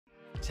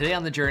Today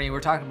on The Journey,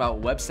 we're talking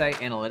about website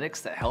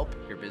analytics that help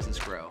your business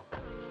grow.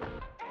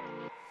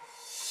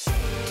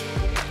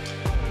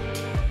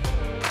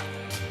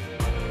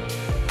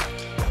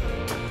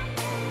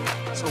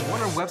 So what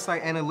are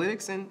website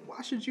analytics and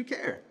why should you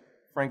care?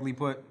 Frankly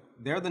put,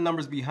 they're the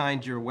numbers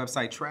behind your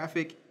website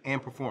traffic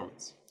and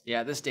performance.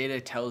 Yeah, this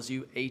data tells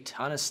you a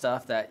ton of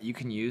stuff that you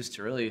can use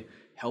to really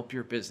help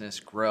your business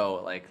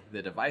grow, like the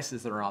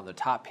devices that are on the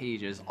top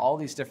pages, all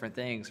these different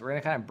things. We're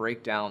gonna kind of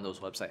break down those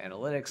website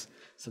analytics,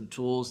 some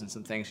tools and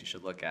some things you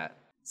should look at.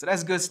 So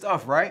that's good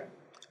stuff, right?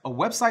 A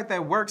website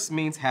that works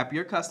means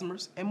happier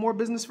customers and more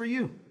business for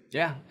you.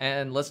 Yeah,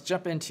 and let's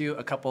jump into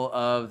a couple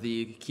of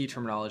the key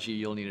terminology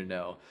you'll need to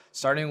know.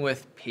 Starting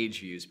with page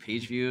views.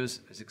 Page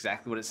views is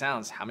exactly what it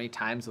sounds, how many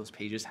times those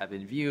pages have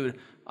been viewed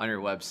on your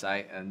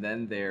website. And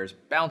then there's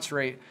bounce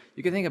rate.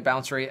 You can think of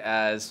bounce rate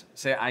as,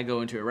 say I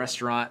go into a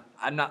restaurant,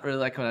 I'm not really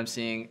liking what I'm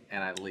seeing,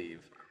 and I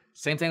leave.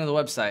 Same thing with the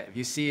website. If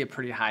you see a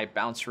pretty high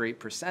bounce rate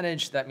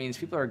percentage, that means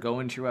people are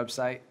going to your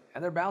website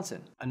and they're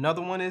bouncing.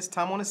 Another one is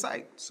time on the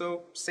site.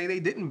 So say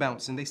they didn't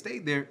bounce and they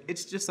stayed there,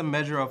 it's just a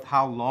measure of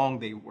how long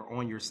they were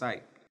on your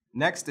site.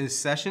 Next is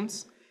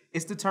sessions.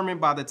 It's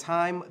determined by the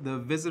time the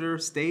visitor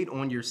stayed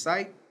on your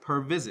site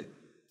per visit.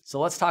 So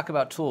let's talk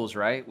about tools,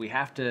 right? We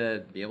have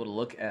to be able to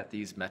look at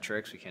these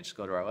metrics. We can't just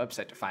go to our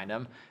website to find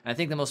them. And I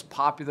think the most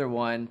popular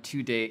one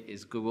to date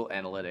is Google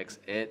Analytics.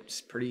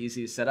 It's pretty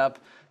easy to set up.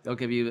 They'll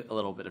give you a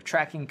little bit of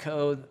tracking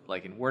code,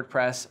 like in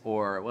WordPress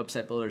or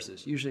website builders.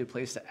 There's usually a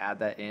place to add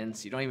that in,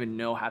 so you don't even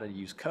know how to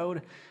use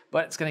code,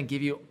 but it's gonna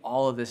give you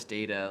all of this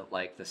data,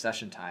 like the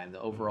session time,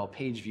 the overall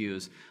page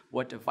views,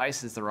 what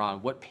devices they're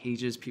on, what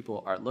pages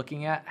people are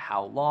looking at,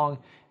 how long,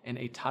 and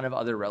a ton of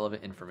other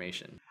relevant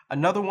information.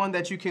 Another one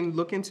that you can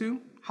look into,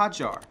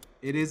 Hotjar.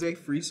 It is a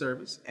free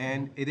service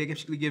and it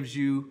actually gives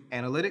you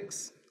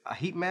analytics, a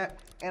heat map,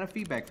 and a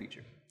feedback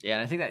feature. Yeah,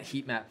 and I think that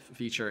heat map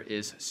feature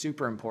is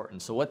super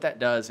important. So what that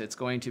does, it's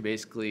going to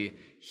basically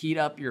heat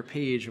up your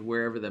page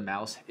wherever the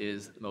mouse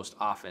is most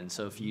often.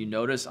 So if you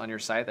notice on your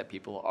site that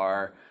people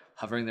are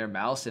hovering their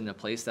mouse in a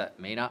place that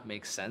may not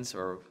make sense,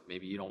 or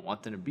maybe you don't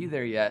want them to be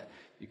there yet,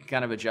 you can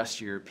kind of adjust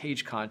your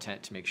page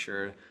content to make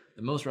sure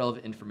the most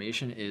relevant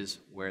information is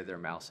where their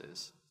mouse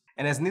is.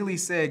 And as Neely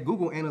said,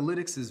 Google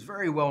Analytics is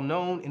very well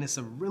known and it's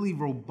a really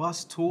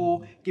robust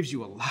tool, gives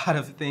you a lot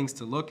of things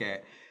to look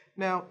at.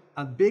 Now,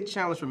 a big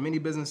challenge for many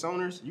business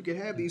owners, you can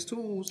have these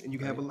tools and you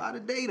can have a lot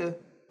of data,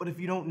 but if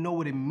you don't know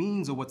what it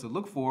means or what to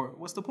look for,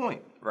 what's the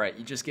point? Right,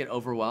 you just get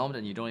overwhelmed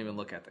and you don't even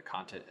look at the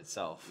content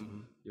itself.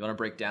 You wanna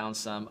break down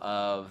some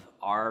of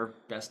our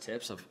best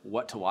tips of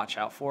what to watch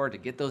out for to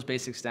get those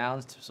basics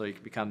down so you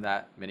can become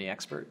that mini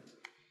expert?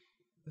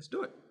 Let's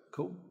do it.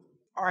 Cool.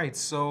 All right,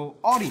 so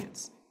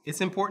audience. It's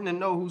important to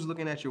know who's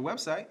looking at your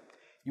website.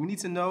 You need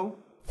to know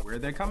where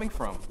they're coming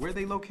from, where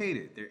they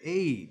located, their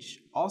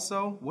age.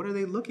 Also, what are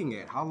they looking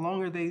at? How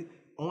long are they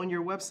on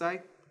your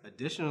website?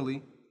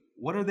 Additionally,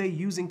 what are they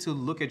using to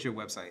look at your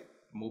website?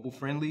 Mobile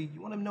friendly?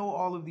 You want to know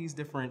all of these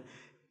different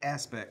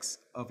aspects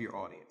of your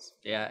audience.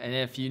 Yeah, and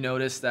if you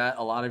notice that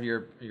a lot of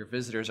your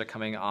visitors are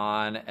coming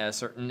on a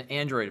certain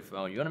Android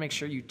phone, you want to make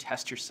sure you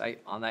test your site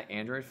on that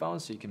Android phone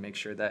so you can make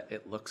sure that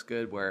it looks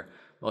good where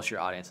most of your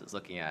audience is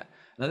looking at.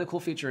 Another cool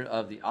feature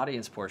of the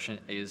audience portion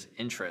is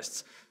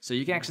interests. So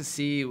you can actually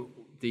see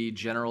the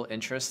general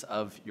interests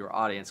of your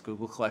audience.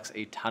 Google collects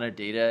a ton of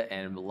data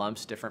and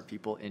lumps different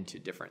people into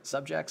different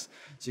subjects.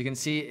 So you can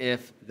see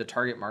if the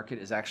target market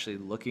is actually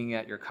looking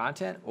at your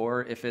content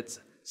or if it's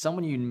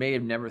someone you may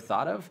have never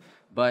thought of,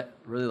 but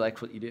really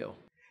likes what you do.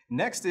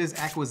 Next is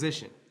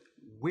acquisition.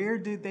 Where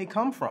did they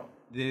come from?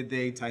 Did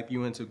they type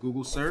you into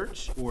Google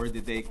search, or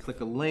did they click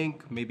a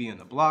link, maybe in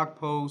the blog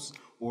post,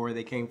 or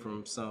they came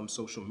from some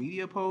social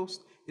media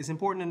post? It's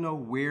important to know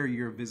where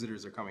your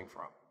visitors are coming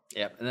from.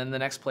 Yep, and then the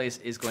next place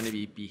is going to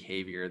be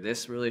behavior.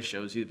 This really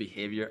shows you the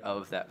behavior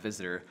of that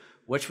visitor.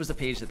 Which was the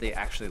page that they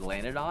actually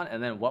landed on,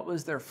 and then what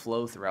was their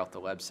flow throughout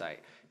the website?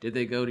 Did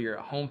they go to your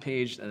home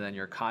page and then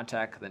your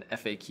contact, then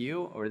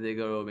FAQ, or did they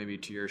go maybe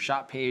to your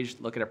shop page,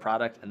 look at a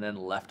product, and then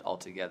left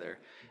altogether?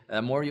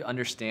 The more you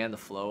understand the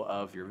flow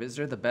of your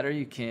visitor, the better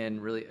you can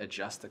really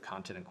adjust the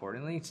content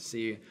accordingly to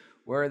see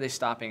where are they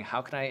stopping,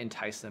 how can I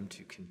entice them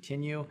to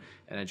continue,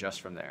 and adjust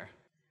from there.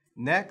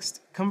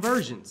 Next,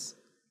 conversions.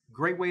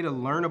 Great way to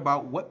learn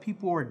about what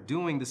people are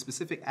doing, the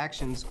specific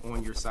actions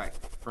on your site.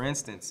 For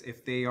instance,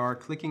 if they are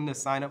clicking to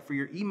sign up for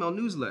your email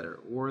newsletter,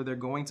 or they're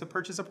going to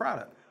purchase a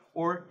product,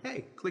 or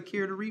hey, click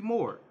here to read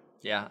more.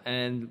 Yeah,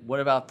 and what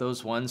about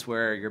those ones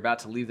where you're about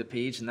to leave the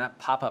page and that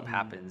pop-up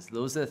happens?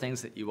 Those are the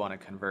things that you want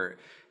to convert.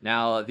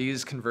 Now,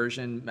 these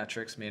conversion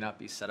metrics may not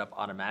be set up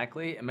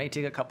automatically. It may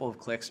take a couple of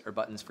clicks or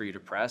buttons for you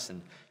to press,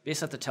 and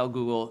basically have to tell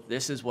Google,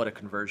 this is what a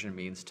conversion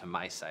means to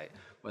my site.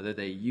 Whether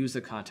they use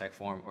the contact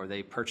form, or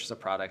they purchase a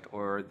product,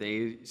 or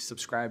they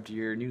subscribe to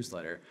your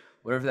newsletter.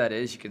 Whatever that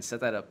is, you can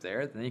set that up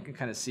there. Then you can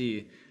kind of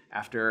see,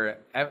 after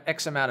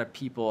X amount of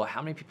people,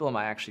 how many people am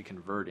I actually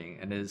converting?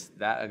 And is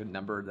that a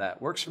number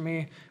that works for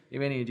me?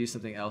 Maybe I need to do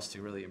something else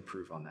to really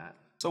improve on that.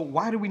 So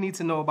why do we need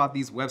to know about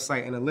these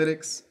website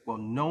analytics? Well,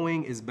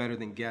 knowing is better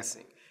than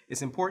guessing.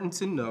 It's important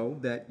to know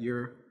that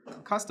your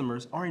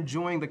customers are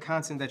enjoying the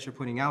content that you're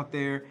putting out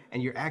there,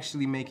 and you're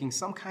actually making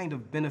some kind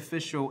of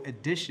beneficial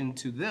addition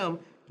to them,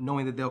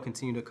 knowing that they'll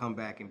continue to come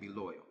back and be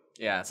loyal.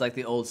 Yeah, it's like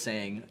the old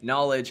saying,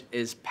 knowledge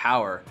is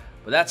power.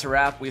 But that's a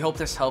wrap. We hope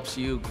this helps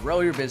you grow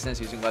your business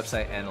using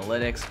website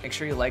analytics. Make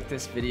sure you like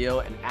this video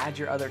and add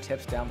your other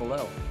tips down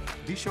below.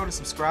 Be sure to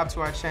subscribe to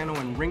our channel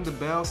and ring the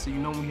bell so you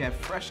know when we have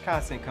fresh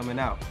content coming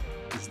out.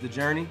 This is The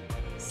Journey.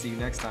 See you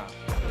next time.